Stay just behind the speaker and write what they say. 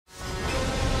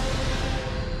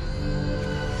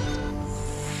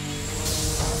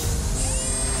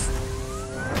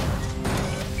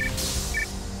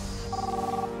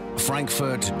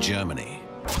Frankfurt, Germany.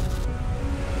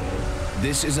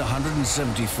 This is a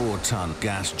 174-ton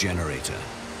gas generator.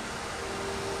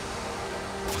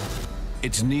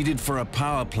 It's needed for a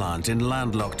power plant in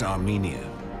landlocked Armenia.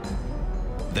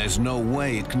 There's no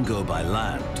way it can go by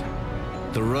land.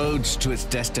 The roads to its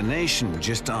destination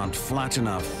just aren't flat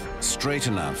enough, straight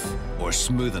enough, or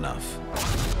smooth enough.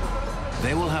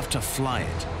 They will have to fly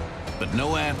it, but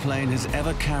no airplane has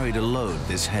ever carried a load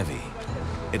this heavy.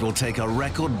 It will take a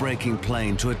record-breaking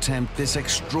plane to attempt this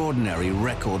extraordinary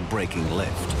record-breaking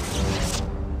lift.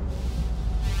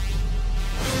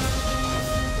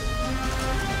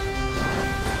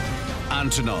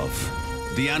 Antonov,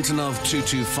 the Antonov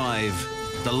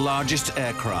 225, the largest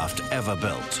aircraft ever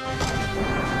built.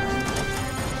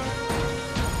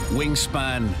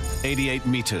 Wingspan, 88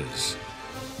 meters.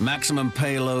 Maximum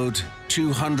payload,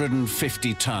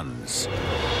 250 tons.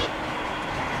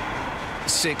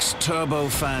 6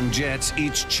 turbofan jets,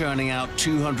 each churning out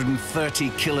 230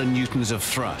 kilonewtons of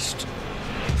thrust.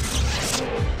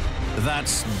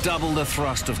 That's double the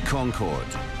thrust of Concorde.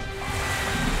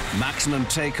 Maximum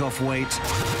takeoff weight,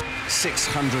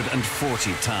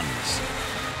 640 tons.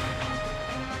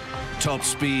 Top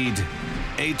speed,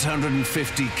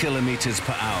 850 kilometers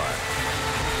per hour.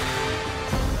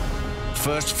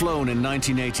 First flown in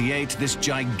 1988, this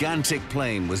gigantic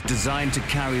plane was designed to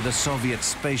carry the Soviet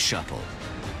space shuttle.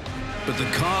 But the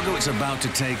cargo it's about to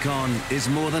take on is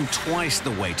more than twice the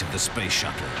weight of the space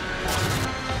shuttle.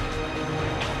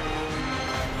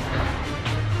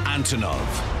 Antonov,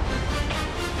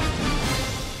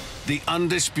 the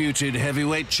undisputed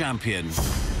heavyweight champion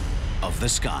of the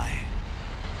sky.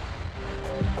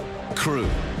 Crew,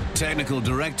 technical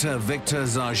director Viktor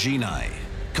Zarzinai,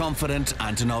 confident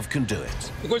Antonov can do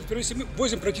it.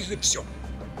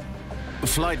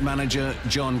 Flight manager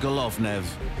John Golovnev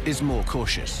is more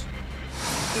cautious.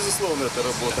 Безусловно, эта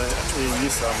работа не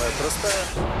самая простая.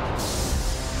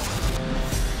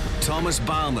 Thomas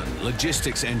Baumann,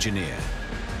 logistics engineer.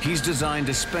 He's designed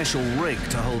a special rig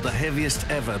to hold the heaviest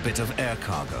ever bit of air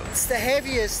cargo. It's the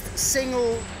heaviest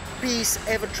single piece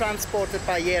ever transported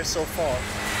by air so far.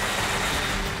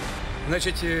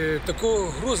 Значит,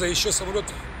 такого груза еще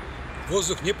самолет в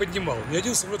воздух не поднимал. Ни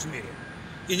один самолет в мире.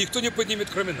 И никто не поднимет,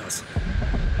 кроме нас.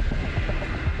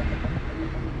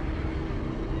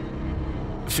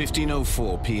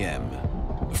 15:04 p.m.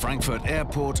 Frankfurt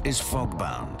Airport is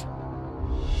fog-bound.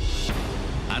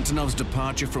 Antonov's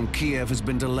departure from Kiev has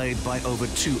been delayed by over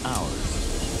 2 hours.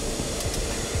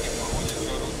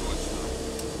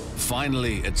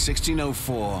 Finally, at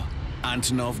 16:04,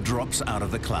 Antonov drops out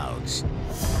of the clouds.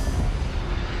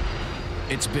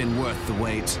 It's been worth the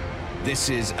wait. This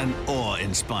is an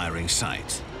awe-inspiring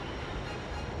sight.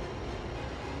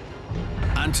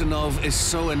 Antonov is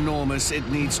so enormous it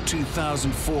needs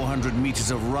 2,400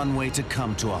 meters of runway to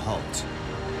come to a halt.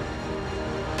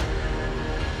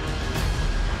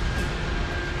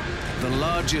 The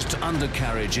largest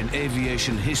undercarriage in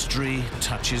aviation history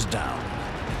touches down.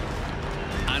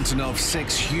 Antonov's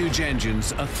 6 huge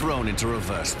engines are thrown into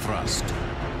reverse thrust.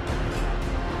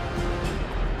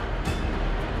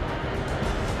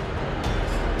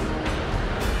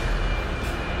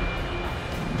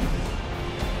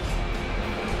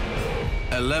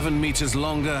 "11 meters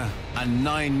longer and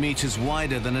 9 meters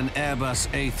wider than an Airbus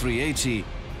A380,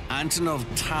 Antonov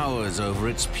towers over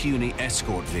its puny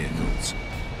escort vehicles.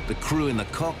 The crew in the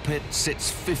cockpit sits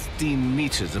 15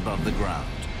 meters above the ground.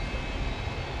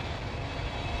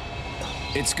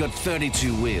 It's got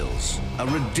 32 wheels, a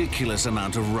ridiculous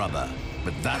amount of rubber,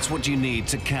 but that's what you need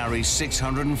to carry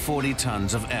 640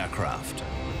 tons of aircraft.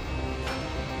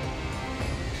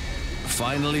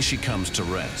 Finally, she comes to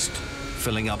rest,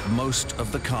 filling up most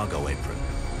of the cargo apron.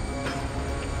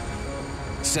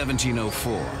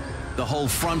 17:04, the whole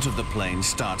front of the plane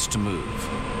starts to move.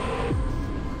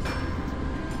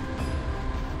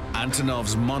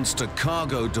 Antonov's monster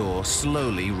cargo door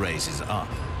slowly raises up.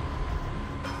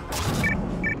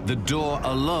 The door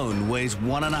alone weighs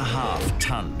 1.5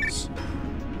 tons.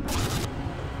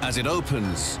 As it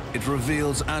opens, it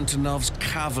reveals Antonov's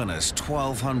cavernous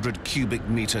 1,200 cubic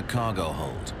meter cargo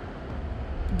hold,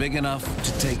 big enough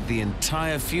to take the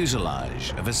entire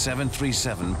fuselage of a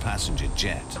 737 passenger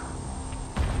jet.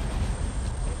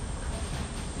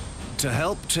 To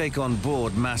help take on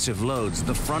board massive loads,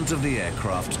 the front of the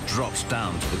aircraft drops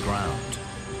down to the ground.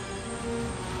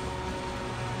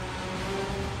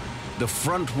 The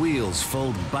front wheels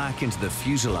fold back into the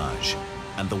fuselage,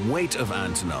 and the weight of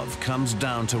Antonov comes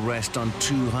down to rest on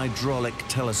 2 hydraulic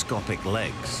telescopic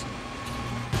legs.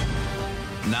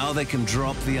 Now they can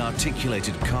drop the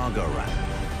articulated cargo ramp.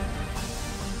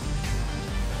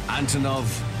 Antonov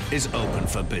is open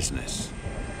for business.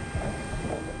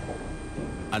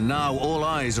 And now all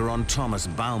eyes are on Thomas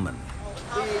Baumann.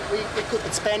 We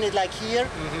could span it like here,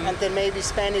 and then maybe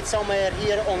span it somewhere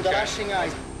here on the rushing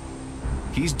ice.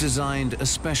 He's designed a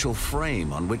special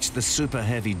frame on which the super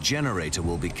heavy generator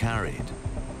will be carried.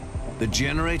 The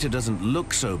generator doesn't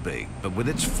look so big, but with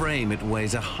its frame it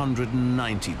weighs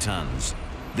 190 tons.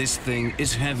 This thing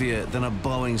is heavier than a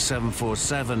Boeing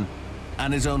 747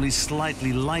 and is only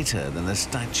slightly lighter than the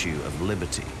Statue of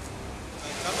Liberty.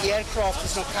 The aircraft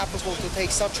is not capable to take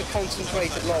such a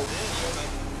concentrated load.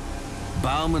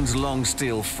 Baumann's long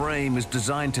steel frame is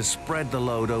designed to spread the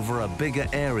load over a bigger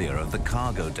area of the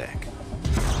cargo deck.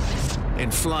 In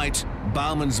flight,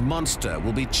 Baumann's monster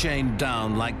will be chained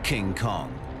down like King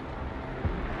Kong.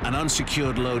 An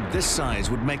unsecured load this size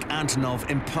would make Antonov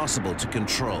impossible to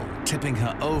control, tipping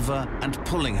her over and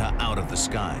pulling her out of the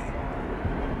sky.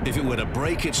 If it were to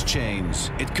break its chains,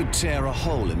 it could tear a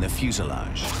hole in the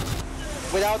fuselage.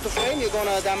 Without the frame, you're going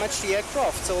to damage the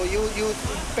aircraft, so you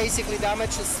basically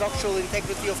damage the structural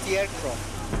integrity of the aircraft.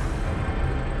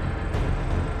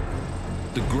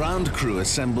 The ground crew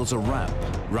assembles a ramp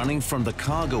running from the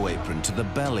cargo apron to the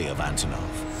belly of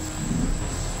Antonov.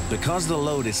 Because the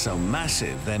load is so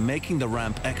massive, they're making the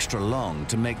ramp extra long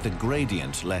to make the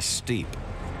gradient less steep.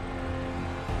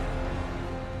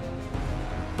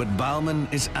 But Baumann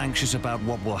is anxious about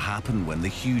what will happen when the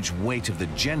huge weight of the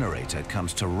generator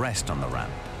comes to rest on the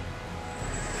ramp.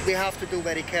 We have to do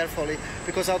very carefully,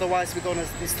 because otherwise we're going to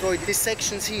destroy these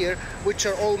sections here, which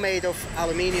are all made of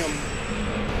aluminium.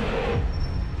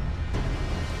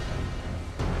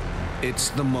 It's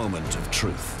the moment of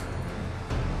truth.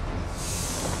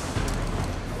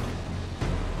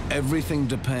 Everything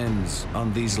depends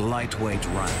on these lightweight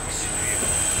ramps.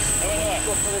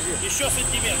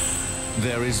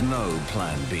 There is no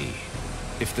plan B.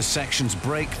 If the sections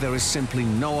break, there is simply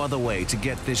no other way to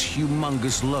get this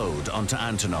humongous load onto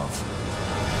Antonov.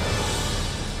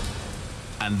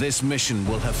 And this mission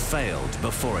will have failed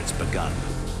before it's begun.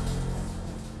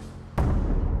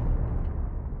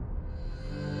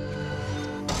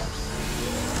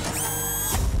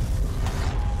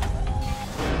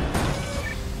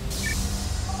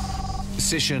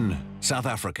 Sishen, South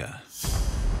Africa.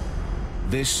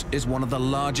 This is one of the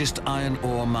largest iron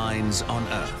ore mines on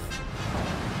Earth.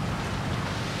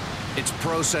 Its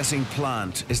processing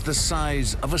plant is the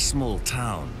size of a small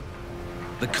town.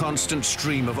 The constant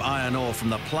stream of iron ore from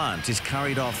the plant is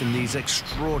carried off in these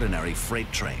extraordinary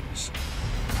freight trains.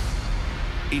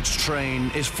 Each train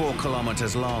is 4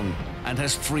 kilometers long and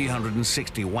has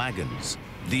 360 wagons.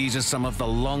 These are some of the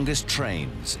longest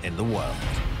trains in the world.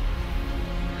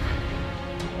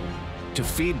 To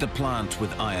feed the plant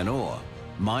with iron ore,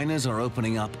 miners are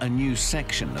opening up a new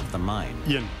section of the mine.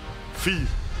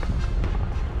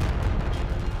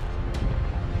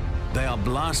 They are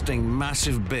blasting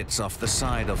massive bits off the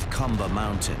side of Comba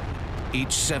Mountain.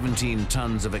 Each 17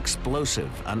 tons of explosive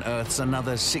unearths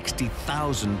another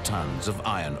 60,000 tons of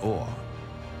iron ore.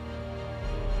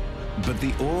 But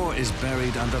the ore is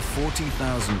buried under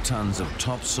 40,000 tons of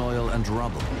topsoil and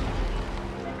rubble.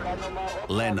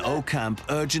 Len Okamp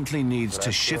urgently needs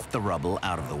to shift the rubble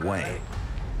out of the way.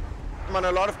 I'm on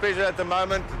a lot of pressure at the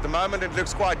moment. At the moment, it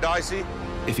looks quite dicey.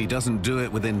 If he doesn't do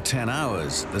it within 10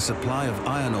 hours, the supply of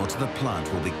iron ore to the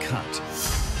plant will be cut.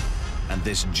 And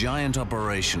this giant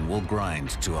operation will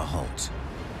grind to a halt.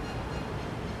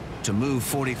 To move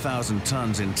 40,000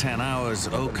 tons in 10 hours,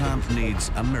 Okamp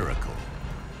needs a miracle.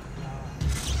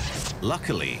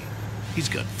 Luckily, he's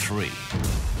got 3.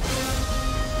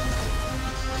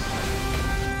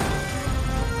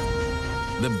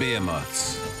 The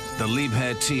behemoths, the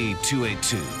Liebherr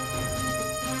T-282.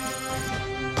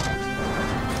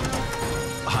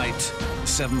 Height,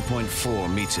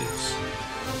 7.4 meters.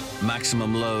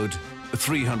 Maximum load,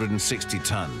 360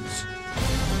 tons.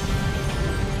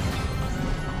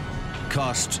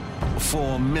 Cost,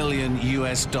 $4 million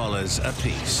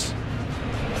apiece.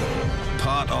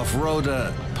 Part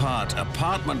off-roader, part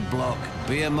apartment block,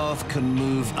 Behemoth can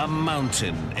move a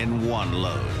mountain in one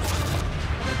load.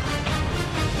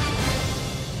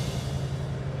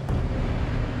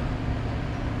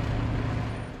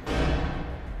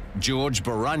 George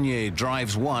Baranier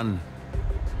drives one.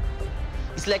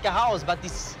 It's like a house, but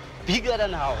it's bigger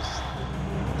than a house.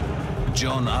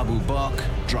 John Abu Bak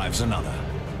drives another.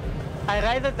 I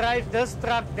rather drive this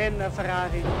truck than a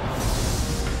Ferrari.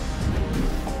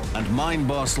 And mine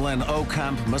boss Len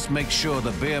Okamp must make sure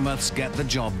the behemoths get the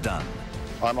job done.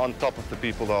 I'm on top of the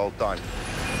people the whole time.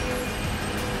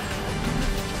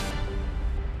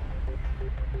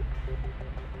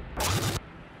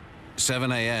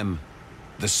 "7 a.m.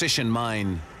 The Sishen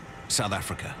mine South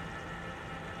Africa.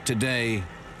 Today,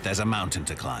 there's a mountain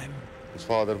to climb.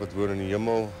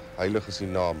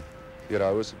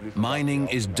 Mining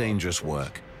is dangerous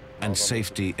work, and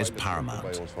safety is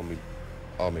paramount.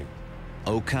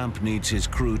 Ocamp needs his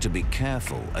crew to be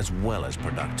careful as well as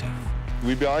productive.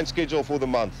 We're behind schedule for the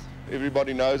month.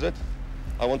 Everybody knows it.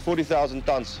 I want 40,000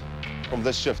 tons from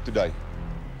this shift today.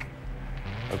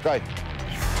 Okay.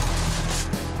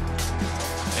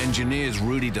 Engineers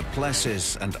Rudy de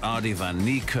Plessis and Ardy van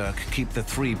Niekerk keep the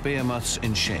three behemoths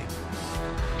in shape.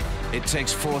 It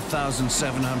takes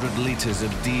 4,700 litres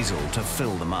of diesel to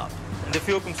fill them up. The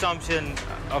fuel consumption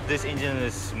of this engine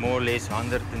is more or less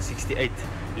 168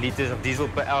 litres of diesel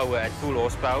per hour at full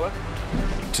horsepower.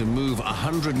 To move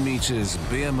 100 meters,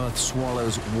 Behemoth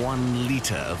swallows 1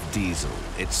 liter of diesel.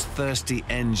 Its thirsty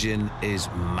engine is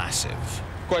massive.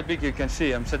 Quite big, you can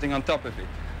see. I'm sitting on top of it.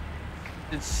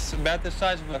 It's about the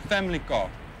size of a family car.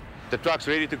 The truck's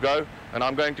ready to go, and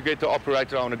I'm going to get the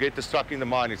operator. I want to get this truck in the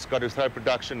mine. It's got to throw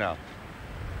production now.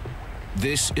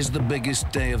 This is the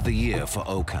biggest day of the year for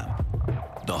Ocamp.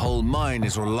 The whole mine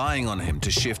is relying on him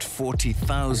to shift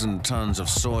 40,000 tons of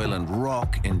soil and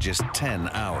rock in just 10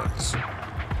 hours.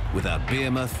 Without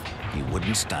Behemoth, he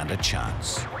wouldn't stand a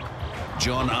chance.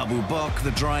 John Abu Bok,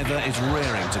 the driver, is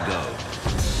raring to go.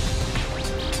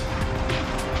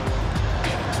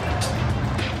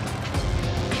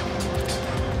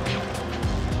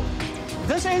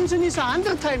 This engine is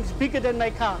 100 times bigger than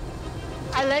my car.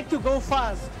 I like to go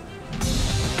fast.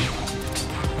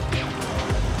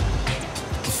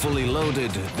 Fully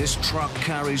loaded, this truck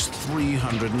carries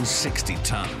 360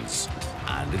 tons,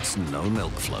 and it's no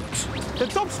milk float. The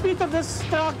top speed of this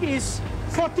truck is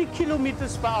 40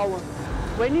 kilometers per hour.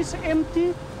 When it's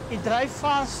empty, it drives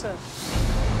faster.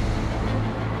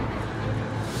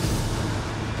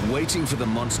 Waiting for the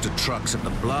monster trucks at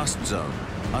the blast zone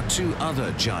are two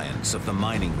other giants of the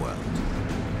mining world.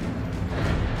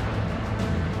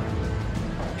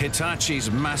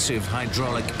 Hitachi's massive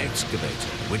hydraulic excavator,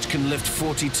 which can lift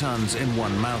 40 tons in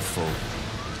one mouthful.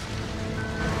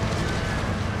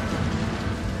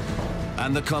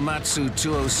 And the Komatsu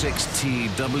 206T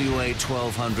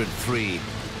WA1203,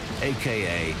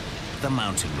 aka the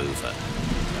Mountain Mover.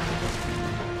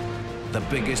 The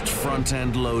biggest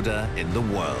front-end loader in the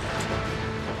world.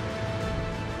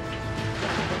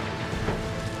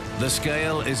 The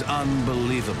scale is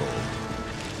unbelievable.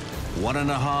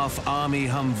 1.5 Army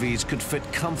Humvees could fit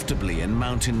comfortably in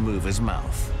Mountain Mover's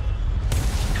mouth.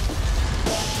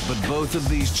 But both of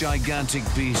these gigantic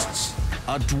beasts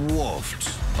are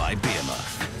dwarfed by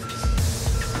Behemoth.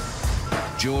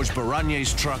 George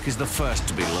Baranye's truck is the first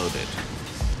to be loaded.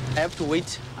 I have to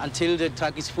wait until the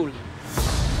truck is full.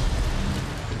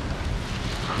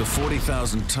 The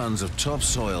 40,000 tons of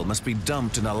topsoil must be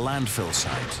dumped in a landfill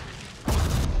site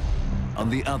on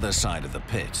the other side of the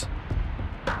pit.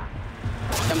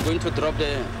 I'm going to drop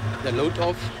the load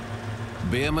off.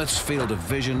 Behemoth's field of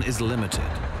vision is limited.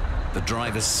 The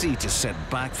driver's seat is set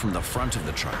back from the front of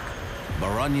the truck.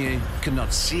 Baranye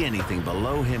cannot see anything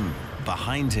below him,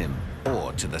 behind him,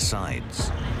 or to the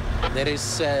sides. There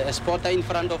is a spotter in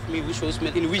front of me which shows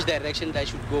me in which direction I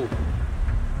should go.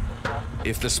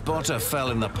 If the spotter fell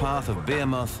in the path of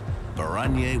Behemoth,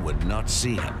 Baranye would not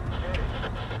see him.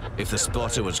 If the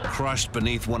spotter was crushed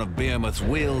beneath one of Behemoth's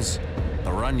wheels,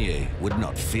 Baranye would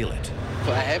not feel it.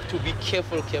 So I have to be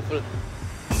careful.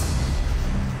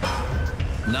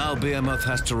 Now Behemoth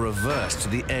has to reverse to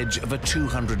the edge of a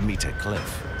 200-meter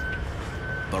cliff.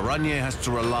 Baranye has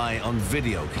to rely on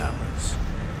video cameras.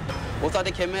 Without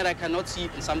the camera, I cannot see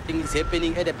if something is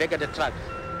happening at the back of the truck.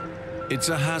 It's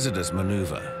a hazardous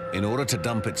maneuver. In order to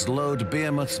dump its load,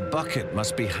 Behemoth's bucket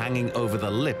must be hanging over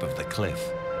the lip of the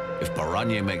cliff. If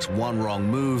Baranye makes one wrong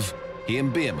move, he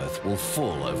and Behemoth will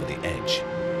fall over the edge.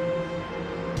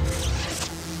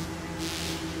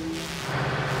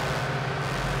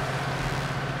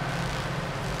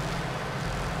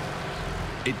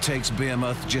 It takes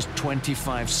Behemoth just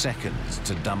 25 seconds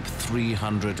to dump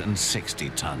 360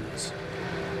 tons.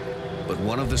 But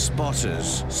one of the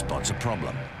spotters spots a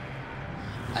problem.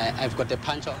 I've got a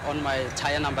puncture on my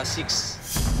tire number 6.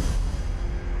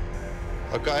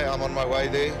 Okay, I'm on my way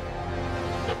there.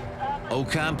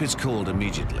 Ocamp is called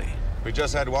immediately. We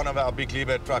just had one of our big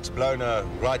Liebherr trucks blown a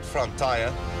right front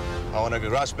tire. I want to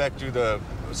rush back to the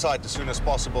site as soon as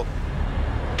possible.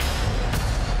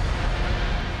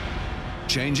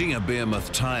 Changing a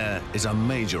Behemoth tire is a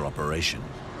major operation.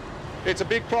 It's a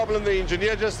big problem. The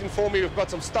engineer just informed me we've got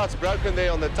some studs broken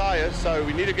there on the tires, so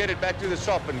we need to get it back to the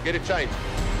shop and get it changed.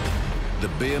 The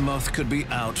behemoth could be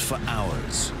out for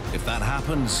hours. If that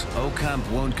happens, Ocamp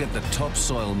won't get the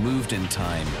topsoil moved in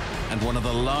time, and one of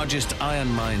the largest iron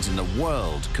mines in the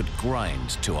world could grind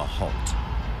to a halt.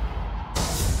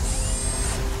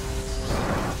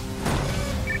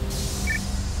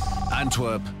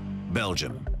 Antwerp,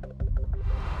 Belgium.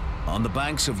 On the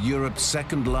banks of Europe's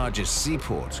second-largest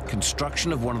seaport,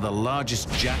 construction of one of the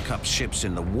largest jack-up ships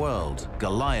in the world,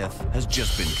 Goliath, has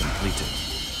just been completed.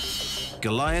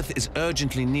 Goliath is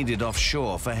urgently needed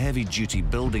offshore for heavy-duty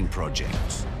building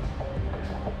projects.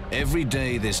 Every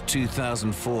day this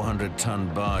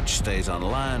 2,400-ton barge stays on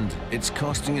land, it's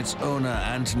costing its owner,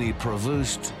 Anthony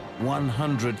Provost,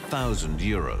 100,000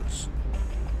 euros.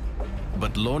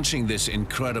 But launching this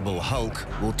incredible hulk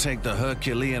will take the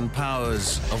Herculean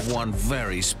powers of one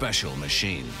very special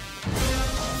machine.